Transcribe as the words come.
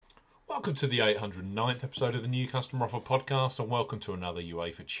Welcome to the 809th episode of the New Customer Offer podcast, and welcome to another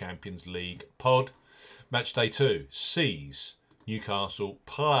UEFA Champions League pod. Match day 2 sees Newcastle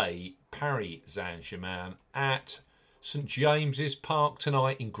play Paris Saint-Germain at St James's Park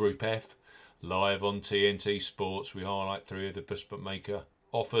tonight in Group F. Live on TNT Sports, we highlight 3 of the Bookmaker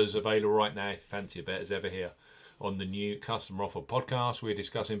offers available right now if you fancy a bet as ever here. On the New Customer Offer podcast, we're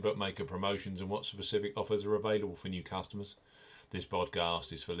discussing Bookmaker promotions and what specific offers are available for new customers. This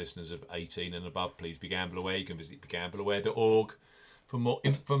podcast is for listeners of 18 and above. Please be gamble aware. You can visit begambleaware.org for more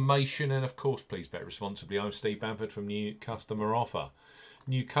information. And of course, please bet responsibly. I'm Steve Bamford from New Customer Offer.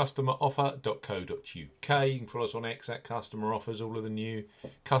 newcustomeroffer.co.uk. You can follow us on X at Customer Offers. All of the new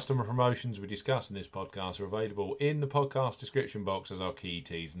customer promotions we discuss in this podcast are available in the podcast description box as our key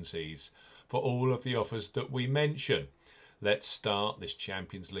T's and C's for all of the offers that we mention. Let's start this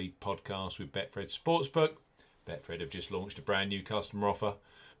Champions League podcast with Betfred Sportsbook. Betfred have just launched a brand new customer offer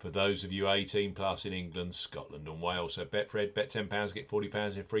for those of you 18 plus in England, Scotland and Wales. So Betfred, bet £10, get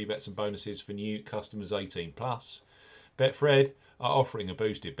 £40 in free bets and bonuses for new customers 18 plus. Betfred are offering a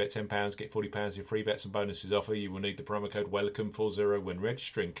boosted bet £10, get £40 in free bets and bonuses offer. You will need the promo code WELCOME40 when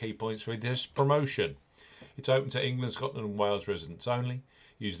registering. Key points for this promotion: it's open to England, Scotland and Wales residents only.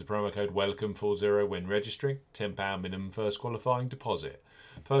 Use the promo code WELCOME40 when registering. £10 minimum first qualifying deposit.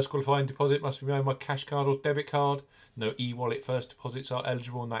 First qualifying deposit must be made by cash card or debit card. No e-wallet first deposits are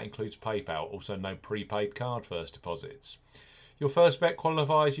eligible, and that includes PayPal. Also, no prepaid card first deposits. Your first bet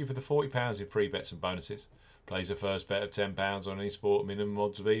qualifies you for the £40 in free bets and bonuses. Place a first bet of £10 on any sport, minimum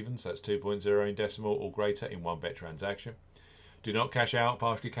odds of evens, that's 2.0 in decimal or greater in one bet transaction. Do not cash out,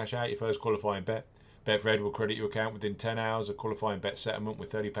 partially cash out your first qualifying bet. Betfred will credit your account within 10 hours of qualifying bet settlement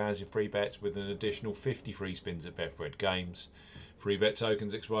with £30 in free bets with an additional 50 free spins at Betfred games. Free bet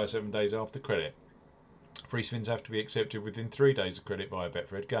tokens expire 7 days after credit. Free spins have to be accepted within 3 days of credit via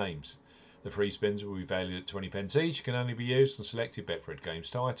Betfred games. The free spins will be valued at 20 pence each, can only be used on selected Betfred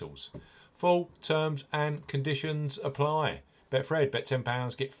games titles. Full terms and conditions apply. Betfred, bet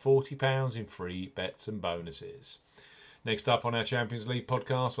 £10, get £40 in free bets and bonuses. Next up on our Champions League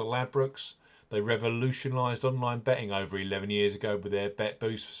podcast are Ladbrokes. They revolutionised online betting over 11 years ago with their Bet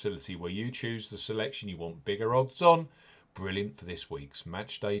Boost facility, where you choose the selection you want bigger odds on. Brilliant for this week's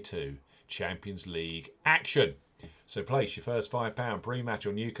Match Day 2 Champions League action. So place your first £5 pre-match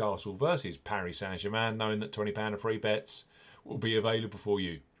on Newcastle versus Paris Saint-Germain, knowing that £20 of free bets will be available for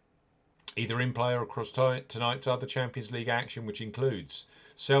you, either in play or across tonight's other Champions League action, which includes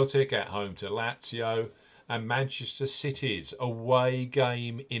Celtic at home to Lazio and Manchester City's away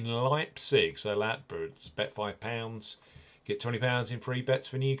game in Leipzig. So Ladbrokes, bet £5, get £20 in free bets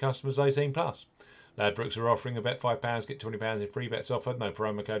for new customers 18 plus. Ladbrokes are offering a bet £5, get £20 in free bets offered. No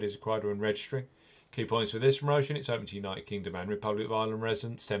promo code is required when registering. Key points for this promotion: it's open to United Kingdom and Republic of Ireland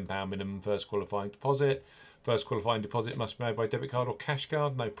residents. £10 minimum first qualifying deposit. First qualifying deposit must be made by debit card or cash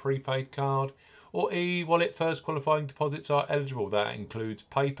card. No prepaid card or e-wallet first qualifying deposits are eligible. That includes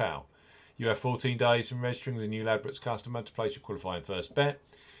PayPal. You have 14 days from registering as a new Ladbrokes customer to place your qualifying first bet.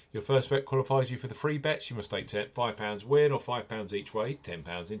 Your first bet qualifies you for the free bets. You must stake £5 win or £5 each way,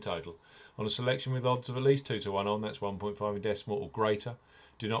 £10 in total, on a selection with odds of at least 2 to 1 on, that's 1.5 in decimal or greater.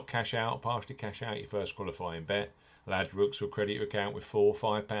 Do not cash out or partially cash out your first qualifying bet. Ladbrokes will credit your account with £4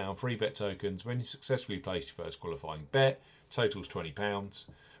 £5 free bet tokens when you successfully place your first qualifying bet. Totals £20.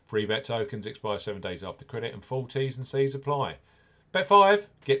 Free bet tokens expire 7 days after credit and full T's and C's apply. Bet 5,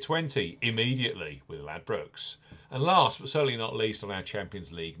 get 20 immediately with Ladbrokes. And last but certainly not least on our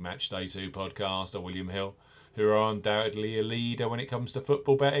Champions League Match Day 2 podcast are William Hill, who are undoubtedly a leader when it comes to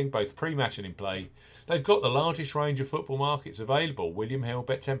football betting, both pre-match and in play. They've got the largest range of football markets available. William Hill,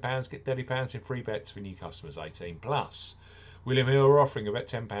 bet £10, get £30 in free bets for new customers 18 plus. William Hill are offering a bet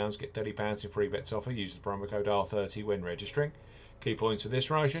 £10, get £30 in free bets offer. Use the promo code R30 when registering. Key points for this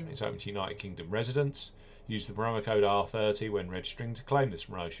promotion: it's open to United Kingdom residents. Use the promo code R30 when registering to claim this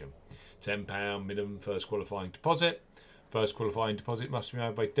promotion. £10 minimum first qualifying deposit. First qualifying deposit must be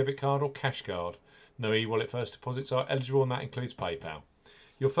made by debit card or cash card. No e-wallet first deposits are eligible, and that includes PayPal.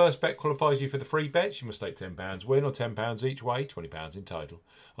 Your first bet qualifies you for the free bets. You must stake £10 win or £10 each way, £20 in total,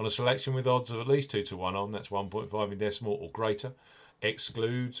 on a selection with odds of at least 2 to 1 on, that's 1.5 in decimal or greater.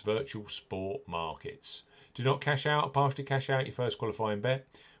 Excludes virtual sport markets. Do not cash out or partially cash out your first qualifying bet.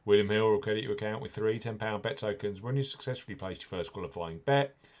 William Hill will credit your account with 3 £10 bet tokens when you successfully place your first qualifying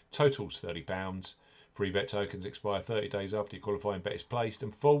bet. Totals £30. Free bet tokens expire 30 days after your qualifying bet is placed,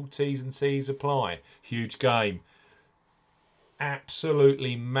 and full T's and C's apply. Huge game.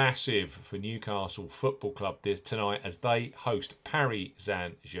 Absolutely massive for Newcastle Football Club this tonight as they host Paris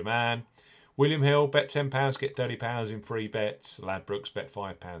Saint-Germain. William Hill, bet £10, get £30 in free bets. Ladbrokes, bet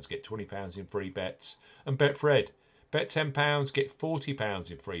 £5, get £20 in free bets. And Betfred, bet £10, get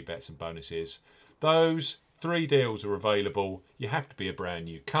 £40 in free bets and bonuses. Those 3 deals are available. You have to be a brand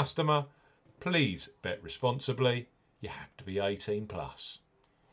new customer. Please bet responsibly. You have to be 18 plus.